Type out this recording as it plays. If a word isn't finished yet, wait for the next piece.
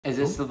Is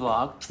this the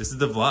vlog? This is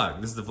the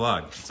vlog. This is the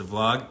vlog. It's a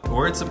vlog,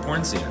 or it's a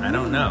porn scene. I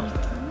don't know.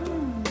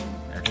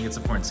 I think it's a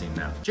porn scene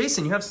now.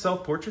 Jason, you have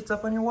self-portraits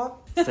up on your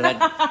wall?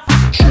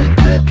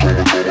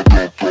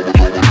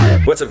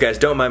 What's up, guys?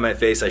 Don't mind my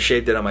face. I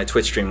shaved it on my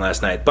Twitch stream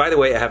last night. By the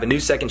way, I have a new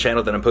second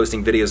channel that I'm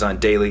posting videos on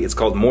daily. It's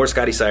called More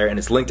Scotty Sire, and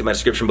it's linked in my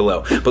description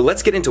below. But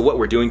let's get into what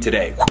we're doing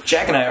today.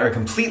 Jack and I are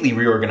completely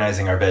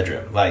reorganizing our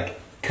bedroom. Like,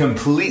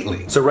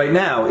 completely. So right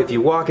now, if you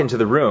walk into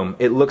the room,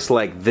 it looks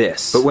like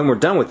this. But when we're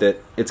done with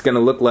it, it's gonna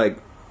look like,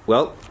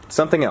 well,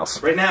 something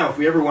else. Right now, if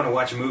we ever want to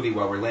watch a movie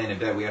while we're laying in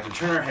bed, we have to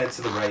turn our heads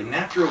to the right, and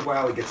after a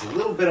while it gets a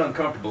little bit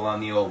uncomfortable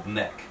on the old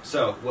neck.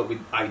 So what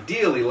we'd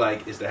ideally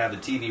like is to have the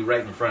TV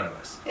right in front of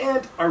us.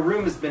 And our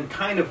room has been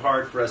kind of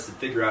hard for us to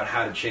figure out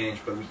how to change,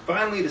 but we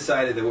finally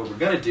decided that what we're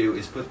going to do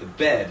is put the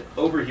bed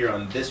over here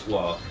on this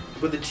wall,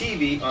 put the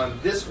TV on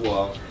this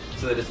wall,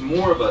 so that it's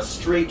more of a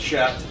straight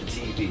shot to the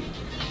TV.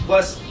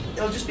 Plus,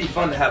 it'll just be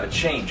fun to have a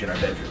change in our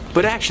bedroom.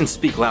 But actions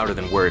speak louder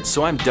than words,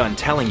 so I'm done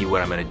telling you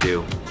what I'm gonna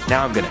do.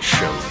 Now I'm gonna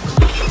show you.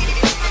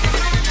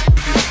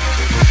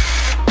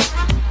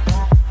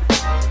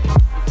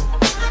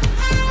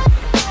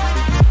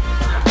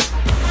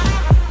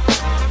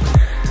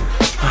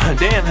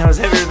 Damn, that was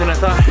heavier than I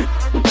thought.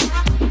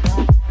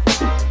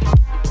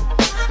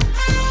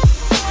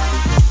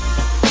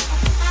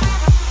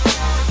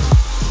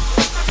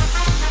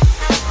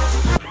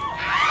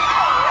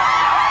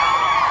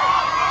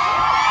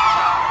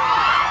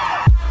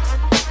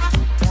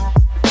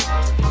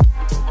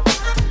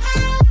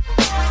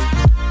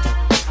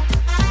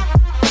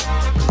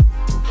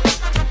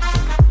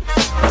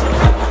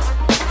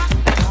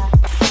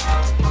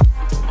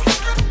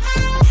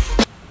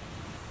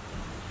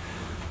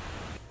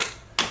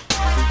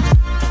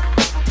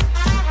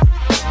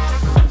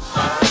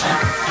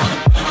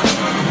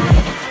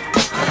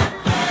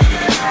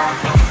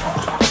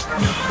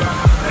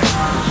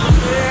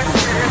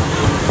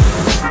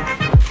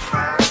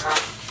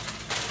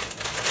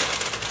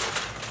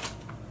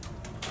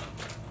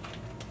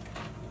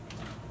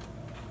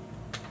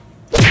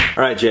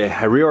 Alright, Jay,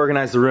 I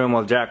reorganized the room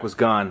while Jack was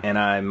gone, and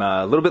I'm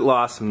a little bit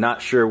lost. I'm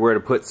not sure where to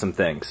put some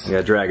things. We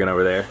got Dragon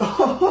over there.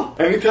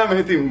 Anytime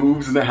anything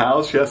moves in the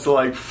house, she has to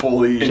like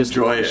fully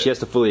enjoy it. She has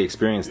to fully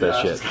experience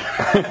that shit.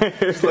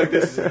 It's like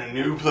this is a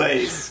new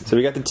place. So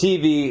we got the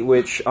TV,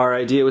 which our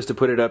idea was to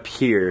put it up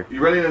here.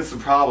 You're running into some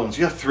problems.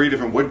 You have 3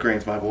 different wood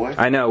grains, my boy.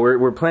 I know,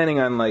 we're planning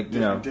on like,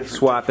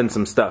 swapping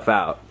some stuff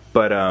out.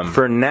 But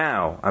for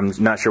now, I'm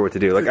not sure what to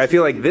do. Like, I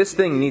feel like this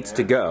thing needs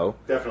to go.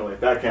 Definitely,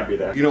 that can't be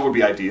there. You know what would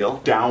be ideal?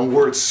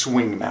 Downward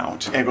swing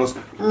mount. And it goes,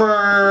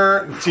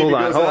 hold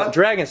on.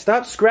 Dragon,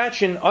 stop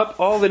scratching up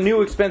all the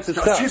new expensive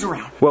stuff. She's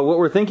around. Well, what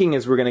we're thinking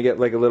is we're gonna get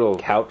like a little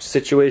couch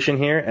situation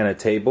here and a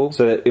table,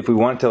 so that if we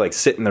want to like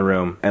sit in the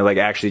room and like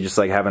actually just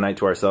like have a night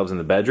to ourselves in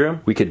the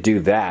bedroom, we could do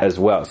that as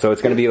well. So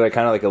it's gonna be like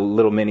kind of like a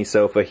little mini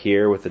sofa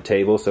here with a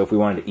table. So if we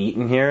wanted to eat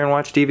in here and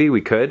watch TV,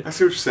 we could. I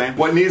see what you're saying.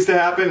 What needs to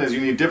happen is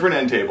you need different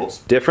end tables.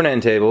 Different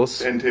end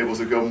tables. End tables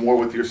that go more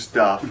with your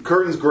stuff.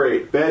 Curtains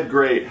great, bed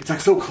great. It's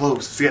like so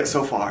close to get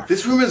so far.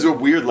 This room is a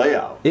weird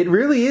layout. It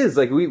really is.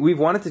 Like we've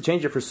wanted to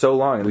change it for so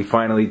long, and we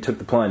finally took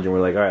the plunge and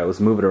we're like, all right, let's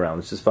move it around.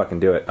 Let's just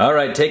fucking do it. All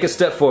right, take a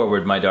step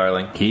forward, my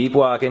darling. Keep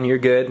walking. You're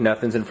good.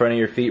 Nothing's in front of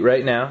your feet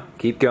right now.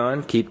 Keep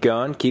going. Keep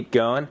going. Keep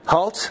going.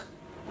 Halt.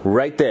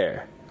 Right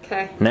there.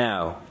 Okay.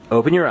 Now,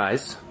 open your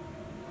eyes.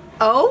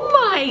 Oh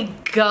my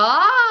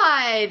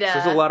god!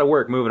 There's a lot of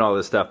work moving all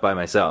this stuff by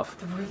myself.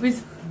 The room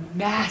is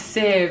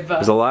massive.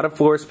 There's a lot of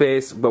floor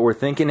space, but we're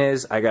thinking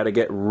is I gotta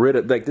get rid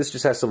of, like, this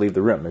just has to leave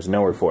the room. There's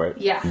nowhere for it.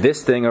 Yeah.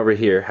 This thing over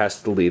here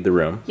has to leave the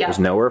room. Yep. There's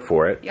nowhere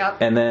for it. Yep.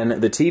 And then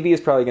the TV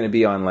is probably gonna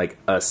be on like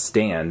a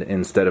stand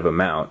instead of a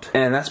mount.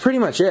 And that's pretty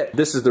much it.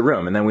 This is the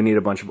room, and then we need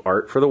a bunch of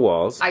art for the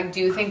walls. I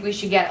do think we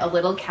should get a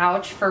little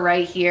couch for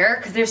right here,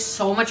 because there's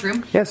so much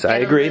room. Yes, I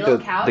agree.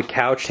 The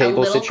couch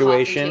table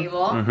situation.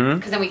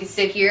 Because then we can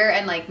sit here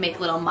and like make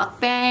little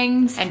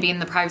mukbangs and be in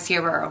the privacy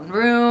of our own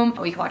room.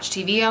 We can watch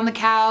TV on the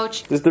couch.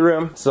 This is the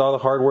room. This is all the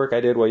hard work I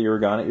did while you were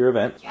gone at your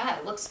event. Yeah,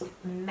 it looks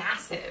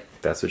massive.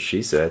 That's what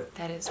she said.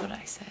 That is what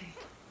I say.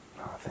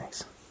 Oh,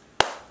 thanks.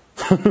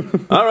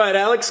 All right,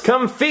 Alex,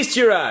 come feast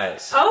your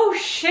eyes. Oh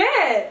shit!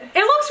 It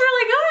looks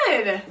really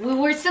good.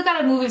 We're still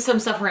gotta move some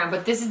stuff around,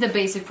 but this is the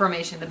basic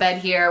formation. The bed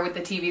here with the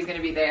TV is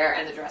gonna be there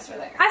and the dresser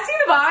there. I see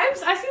the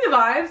vibes. I see the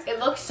vibes. It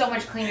looks so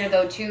much cleaner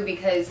though too,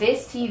 because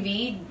this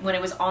TV, when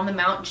it was on the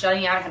mount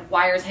jutting out, it had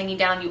wires hanging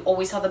down. You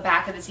always saw the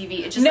back of the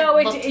TV. It just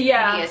looked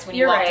hideous when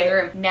you walked in the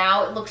room.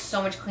 Now it looks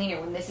so much cleaner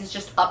when this is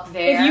just up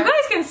there. If you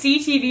guys can see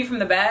TV from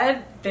the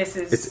bed, this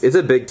is... It's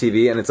a big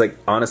TV, and it's like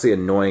honestly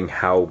annoying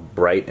how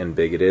bright and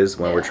big it is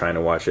when we're trying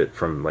to watch it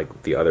from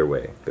like the other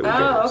way that we do.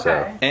 Okay.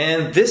 So.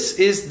 And this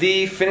is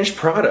the finished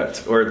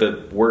product, or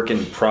the work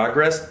in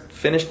progress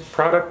finished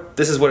product.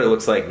 This is what it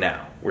looks like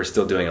now. We're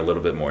still doing a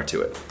little bit more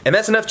to it. And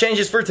that's enough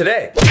changes for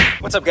today.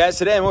 What's up, guys?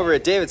 Today I'm over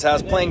at David's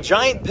house playing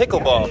giant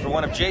pickleball for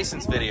one of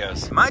Jason's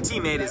videos. My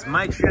teammate is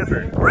Mike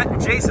Shepard. Brett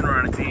and Jason are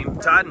on a team,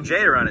 Todd and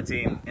Jay are on a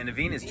team, and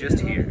Naveen is just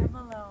here.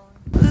 I'm alone.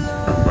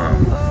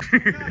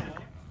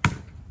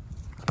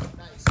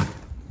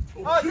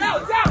 Oh, it's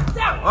out, it's out, it's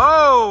out!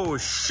 Oh,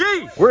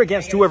 sheesh! We're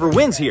against whoever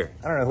wins here.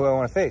 I don't know who I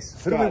want to face.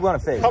 Who do we want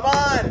to face? Come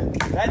on!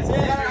 That's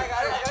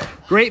it!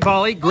 Great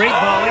volley, great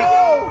volley.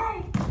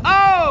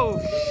 Oh!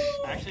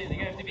 Actually, I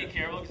think I have to be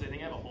careful because I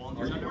think I have a hole in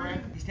his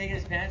underwear. He's taking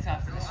his pants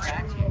off to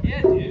distract you.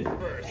 Yeah, dude.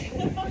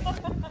 I'm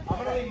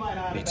gonna leave mine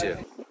out. Me too.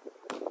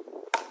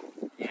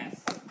 Yes.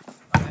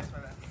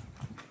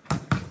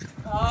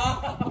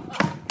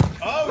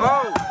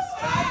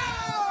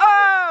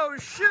 Oh,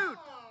 shoot!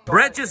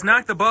 Brett just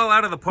knocked the ball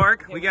out of the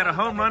park. We got a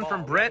home run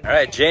from Brett. All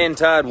right, Jay and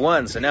Todd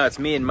won, so now it's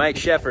me and Mike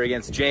Sheffer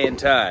against Jay and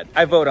Todd.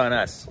 I vote on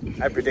us.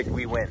 I predict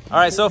we win. All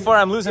right, so far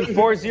I'm losing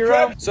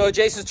 4-0. So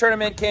Jason's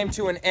tournament came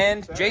to an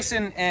end.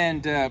 Jason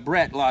and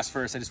Brett lost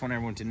first. I just want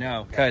everyone to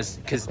know, because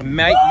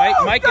Mike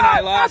and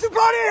I lost. After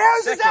Brody and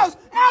Harris's house!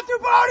 After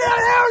Brody and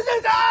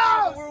Harris's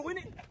house! We're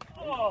winning.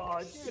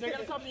 Oh, dude, I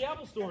gotta stop at the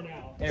Apple Store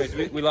now.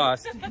 Anyways, we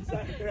lost.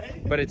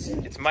 But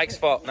it's Mike's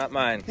fault, not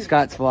mine.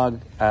 Scott's vlog.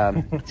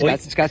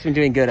 Scott's been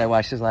doing good. I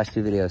watched his last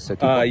 2 videos. So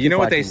you know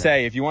what they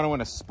say, if you want to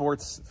win a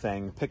sports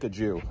thing, pick a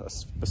Jew,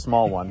 a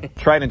small one.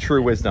 Tried and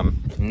true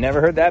wisdom.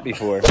 Never heard that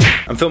before.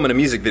 I'm filming a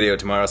music video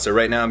tomorrow, so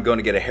right now I'm going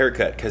to get a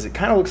haircut because it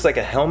kind of looks like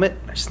a helmet.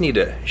 I just need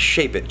to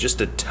shape it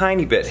just a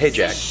tiny bit. Hey,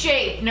 Jack.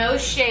 Shape, no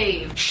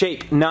shave.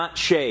 Shape, not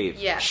shave.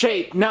 Yeah.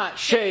 Shape, not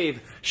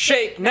shave.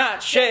 Shape,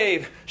 not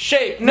shave.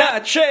 Shape,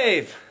 not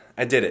shave.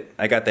 I did it.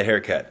 I got the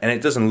haircut. And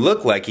it doesn't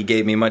look like he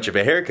gave me much of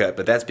a haircut,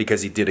 but that's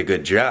because he did a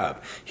good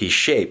job. He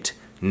shaped,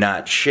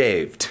 not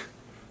shaved.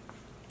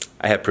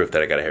 I have proof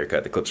that I got a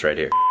haircut. The clip's right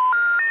here.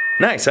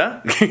 Nice,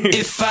 huh?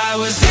 If I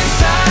was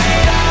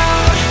inside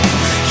out,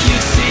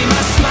 you'd see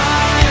my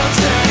smile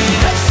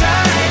turning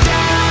upside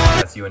down.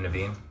 That's you and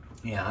Naveen.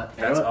 Yeah.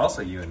 That's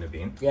also you and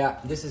Naveen. Yeah,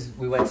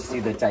 we went to see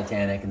the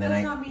Titanic and then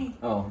That's not me.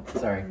 Oh,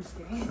 sorry.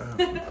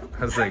 I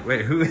was like,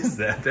 wait, who is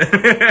that?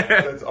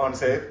 That's on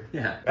safe.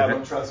 Yeah. I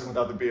don't trust him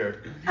without the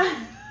beard.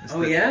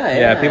 Oh, yeah.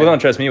 Yeah, people don't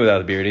trust me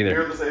without a beard either.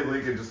 Beard disabled,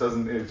 it just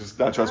doesn't, it's just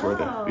not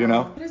trustworthy, you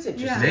know? That is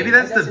interesting. Maybe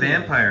that's the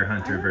vampire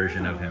hunter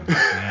version of him.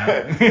 Yeah.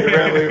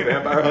 Apparently,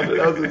 Vampire Hunter,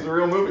 that was a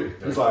real movie.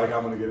 It's like,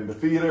 I'm gonna get into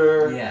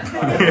theater. Yeah.